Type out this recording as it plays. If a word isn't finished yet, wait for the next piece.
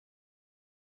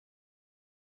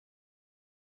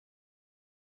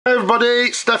Hey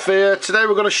everybody, Steph here. Today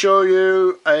we're going to show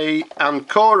you a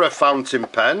Ancora fountain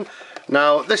pen.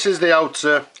 Now this is the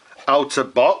outer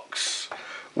box,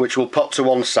 which we'll put to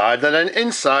one side, and then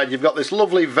inside you've got this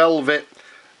lovely velvet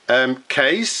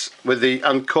case with the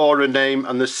Ancora name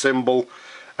and the symbol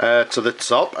to the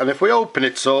top. And if we open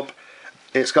it up,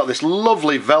 it's got this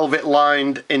lovely velvet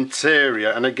lined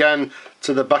interior, and again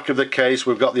to the back of the case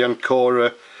we've got the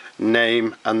Ancora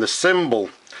name and the symbol.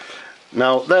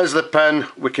 Now there's the pen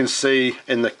we can see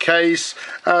in the case,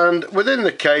 and within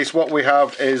the case what we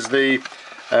have is the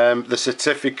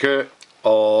certificate,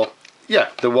 or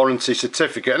the warranty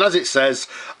certificate, and as it says,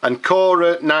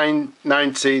 Ancora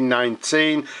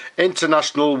 1919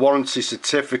 International Warranty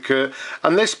Certificate,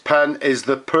 and this pen is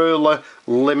the Perla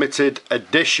Limited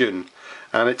Edition.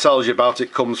 And it tells you about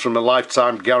it comes from a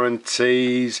lifetime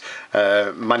guarantees,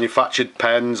 manufactured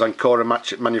pens, Ancora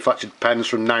manufactured pens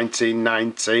from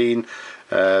 1919.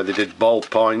 They did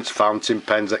ballpoints, fountain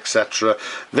pens, etc.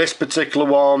 This particular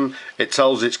one, it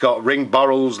tells it's got ring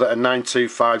barrels that are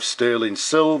 925 sterling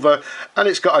silver, and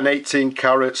it's got an 18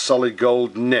 carat solid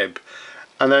gold nib.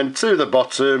 And then to the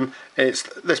bottom, this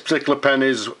particular pen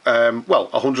is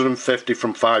 150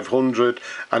 from 500,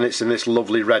 and it's in this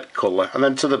lovely red colour. And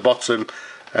then to the bottom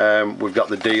we've got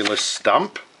the dealer's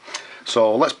stamp.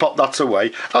 So let's pop that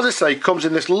away. As I say, it comes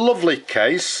in this lovely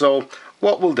case. So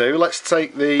what we'll do, let's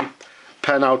take the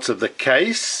pen out of the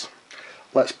case.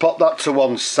 Let's pop that to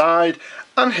one side,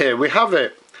 and here we have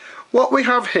it. What we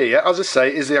have here, as I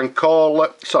say, is the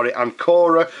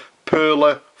Ancora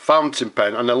Perla fountain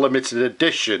pen, and a limited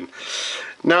edition.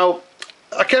 Now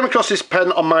I came across this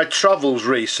pen on my travels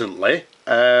recently.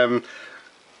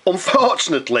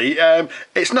 Unfortunately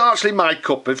it's not actually my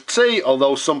cup of tea,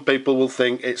 although some people will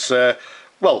think it's a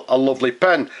lovely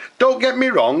pen. Don't get me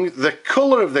wrong, the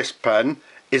colour of this pen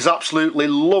is absolutely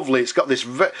lovely. It's got this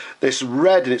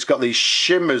red, and it's got these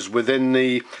shimmers within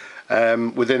the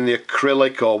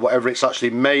acrylic or whatever it's actually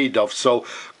made of. So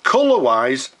colour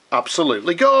wise,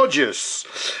 absolutely gorgeous.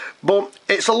 But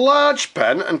it's a large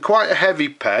pen and quite a heavy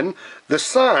pen. The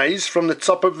size from the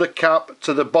top of the cap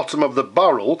to the bottom of the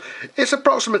barrel is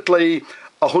approximately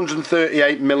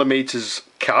 138 millimeters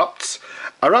capped.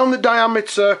 Around the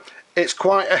diameter it's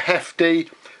quite a hefty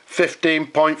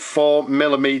 15.4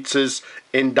 millimeters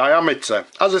in diameter.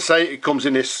 As I say, it comes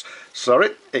in this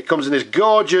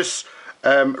gorgeous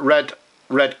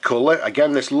red colour,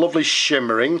 again this lovely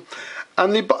shimmering,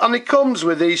 and it comes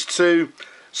with these two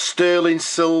sterling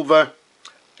silver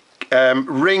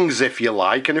rings, if you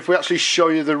like. And if we actually show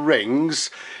you the rings,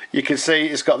 you can see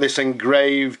it's got this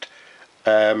engraved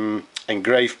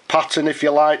pattern, if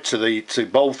you like, to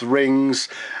both rings.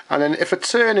 And then if I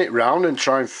turn it round and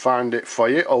try and find it for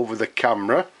you over the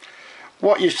camera,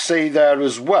 what you see there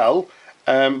as well,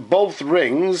 both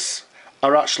rings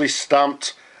are actually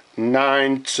stamped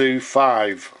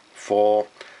 925 for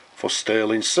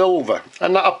sterling silver,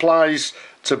 and that applies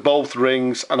to both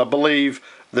rings. And I believe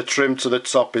the trim to the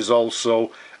top is also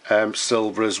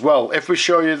silver as well. If we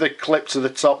show you the clip to the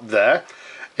top there,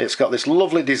 it's got this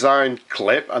lovely designed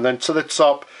clip, and then to the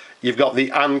top you've got the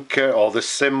anchor, or the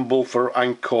symbol for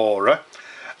Ancora,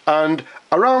 and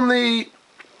around the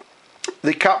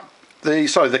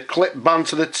clip band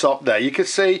to the top there, you can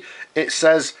see it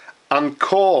says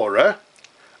Ancora.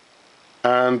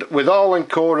 And with all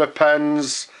Ancora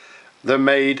pens, they're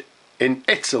made in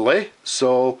Italy,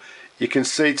 so you can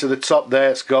see to the top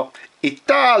there it's got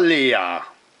Italia.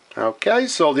 Okay,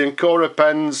 so the Ancora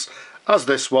pens, as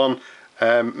this one,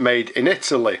 made in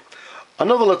Italy.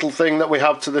 Another little thing that we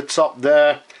have to the top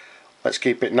there, let's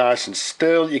keep it nice and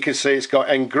still, you can see it's got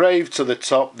engraved to the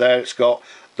top there, it's got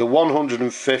the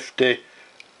 150,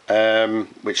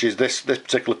 which is this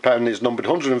particular pen is numbered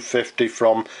 150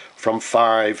 from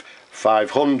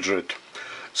 500.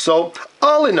 So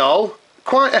all in all,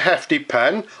 quite a hefty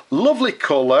pen, lovely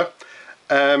colour,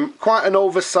 quite an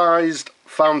oversized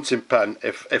fountain pen,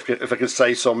 if I can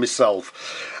say so myself.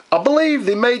 I believe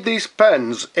they made these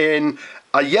pens in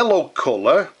a yellow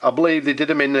colour. I believe they did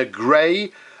them in a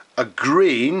grey, a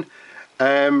green,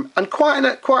 and quite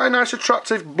a nice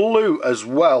attractive blue as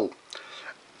well.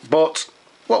 But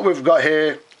what we've got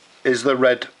here is the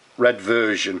red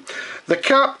version. The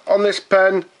cap on this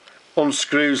pen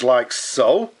unscrews like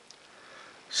so.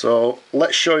 So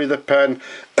let's show you the pen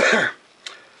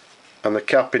and the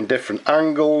cap in different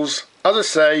angles. As I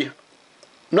say,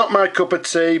 not my cup of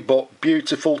tea, but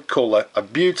beautiful colour, a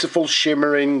beautiful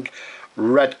shimmering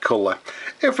red colour.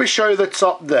 If we show you the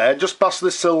top there, just past the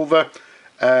silver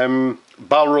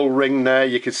barrel ring there,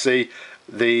 you can see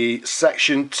the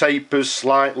section tapers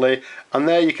slightly, and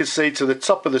there you can see to the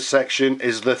top of the section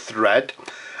is the thread.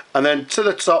 And then to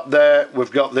the top there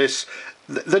we've got this,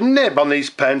 the nib on these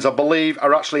pens I believe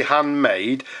are actually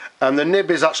handmade, and the nib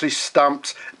is actually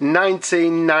stamped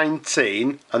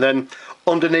 1919, and then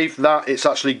underneath that it's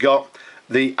actually got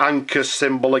the anchor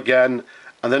symbol again,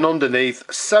 and then underneath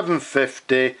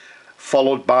 750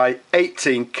 followed by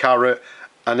 18 carat,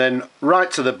 and then right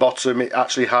to the bottom it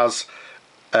actually has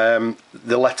the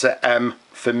letter M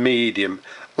for medium.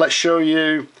 Let's show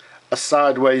you a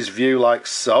sideways view like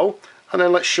so, and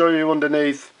then let's show you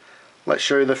underneath, let's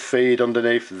show you the feed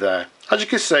underneath there. As you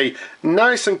can see,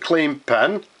 nice and clean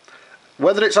pen.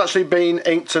 Whether it's actually been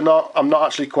inked or not, I'm not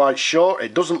actually quite sure.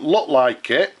 It doesn't look like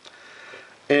it.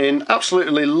 In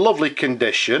absolutely lovely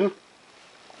condition.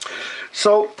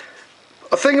 So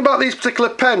a thing about these particular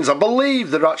pens, I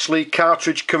believe they're actually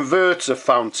cartridge converter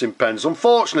fountain pens.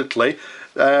 Unfortunately,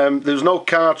 there's no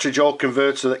cartridge or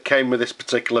converter that came with this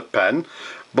particular pen,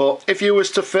 but if you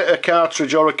was to fit a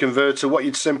cartridge or a converter, what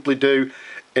you'd simply do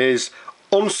is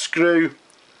unscrew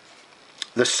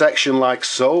the section like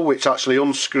so, which actually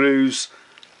unscrews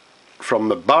from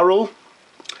the barrel,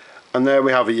 and there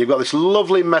we have it. You've got this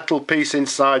lovely metal piece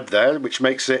inside there which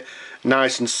makes it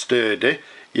nice and sturdy.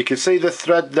 You can see the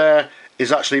thread there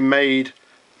is actually made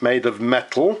of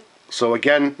metal, so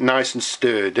again nice and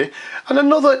sturdy. And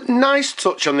another nice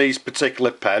touch on these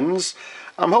particular pens,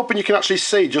 I'm hoping you can actually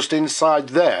see just inside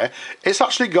there, it's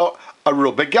actually got a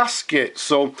rubber gasket,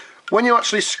 so when you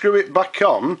actually screw it back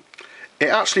on it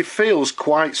actually feels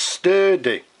quite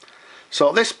sturdy. So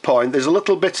at this point there's a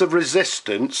little bit of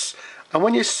resistance, and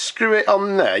when you screw it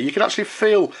on there you can actually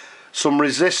feel some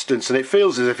resistance, and it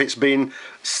feels as if it's been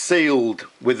sealed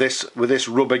with this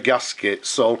rubber gasket.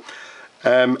 So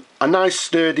a nice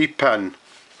sturdy pen.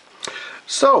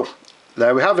 So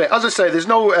there we have it. As I say, there's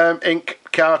no ink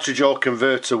cartridge or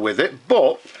converter with it,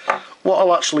 but what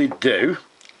I'll actually do,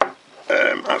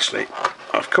 actually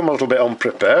I've come a little bit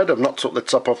unprepared, I've not took the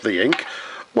top off the ink.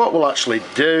 What we'll actually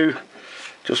do,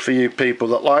 just for you people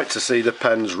that like to see the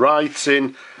pen's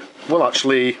writing,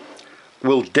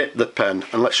 we'll dip the pen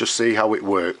and let's just see how it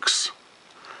works.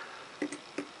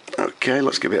 Okay,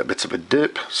 let's give it a bit of a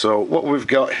dip. So what we've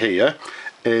got here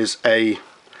is an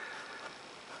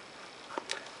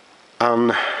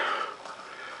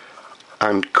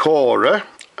Ancora,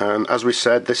 and as we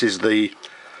said, this is the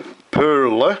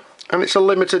Perla, and it's a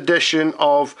limited edition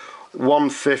of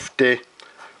 150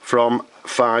 from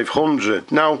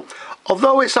 500. Now,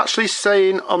 although it's actually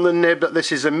saying on the nib that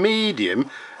this is a medium,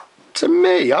 to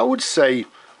me I would say,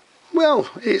 well,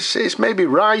 it's maybe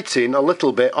writing a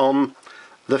little bit on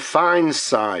the fine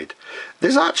side.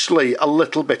 There's actually a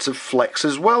little bit of flex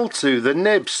as well to the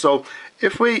nib, so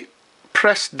if we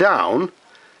press down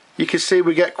you can see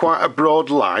we get quite a broad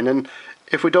line, and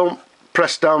if we don't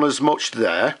press down as much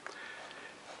there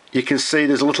you can see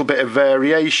there's a little bit of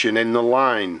variation in the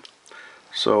line.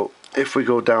 So if we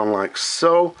go down like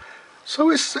so,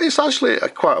 it's actually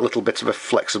quite a little bit of a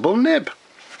flexible nib.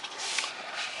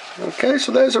 Okay,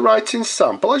 so there's a writing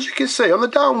sample. As you can see, on the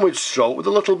downward stroke with a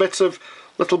little bit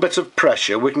of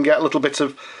pressure we can get a little bit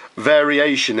of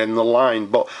variation in the line,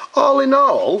 but all in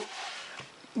all,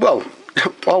 well,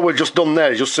 all we've just done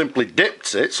there is just simply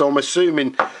dipped it, so I'm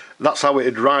assuming that's how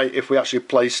it'd write if we actually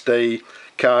placed a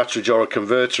cartridge or a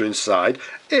converter inside.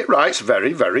 It writes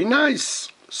very, very nice.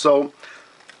 So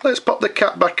let's pop the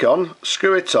cap back on,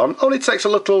 screw it on. Only takes a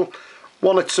little,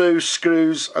 one or two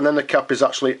screws, and then the cap is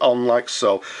actually on like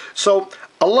so. So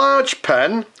a large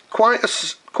pen, quite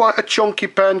a chunky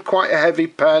pen, quite a heavy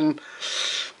pen,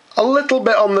 a little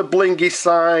bit on the blingy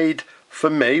side for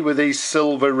me with these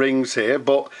silver rings here,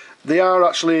 but they are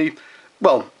actually,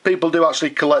 well, people do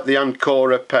actually collect the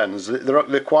Ancora pens.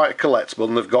 They're quite collectible,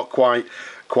 and they've got quite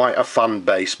a fan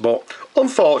base. But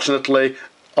unfortunately,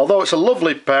 although it's a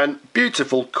lovely pen,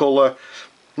 beautiful colour,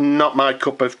 not my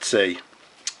cup of tea.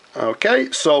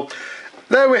 Okay, so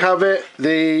there we have it,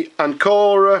 the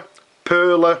Ancora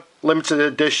Perla Limited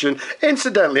Edition.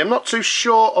 Incidentally, I'm not too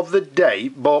sure of the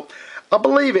date, but I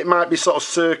believe it might be sort of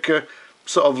circa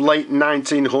sort of late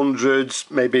 1900s,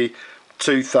 maybe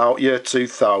 2000, year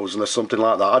 2000 or something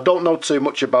like that. I don't know too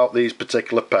much about these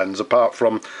particular pens apart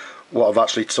from what I've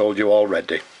actually told you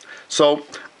already. So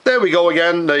there we go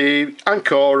again, the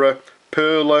Ancora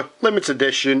Perla Limited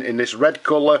Edition in this red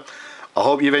colour. I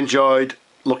hope you've enjoyed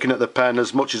looking at the pen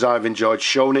as much as I've enjoyed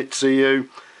showing it to you.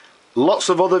 Lots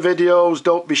of other videos,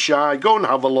 don't be shy, go and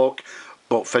have a look.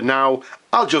 But for now,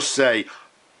 I'll just say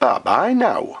bye bye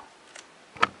now.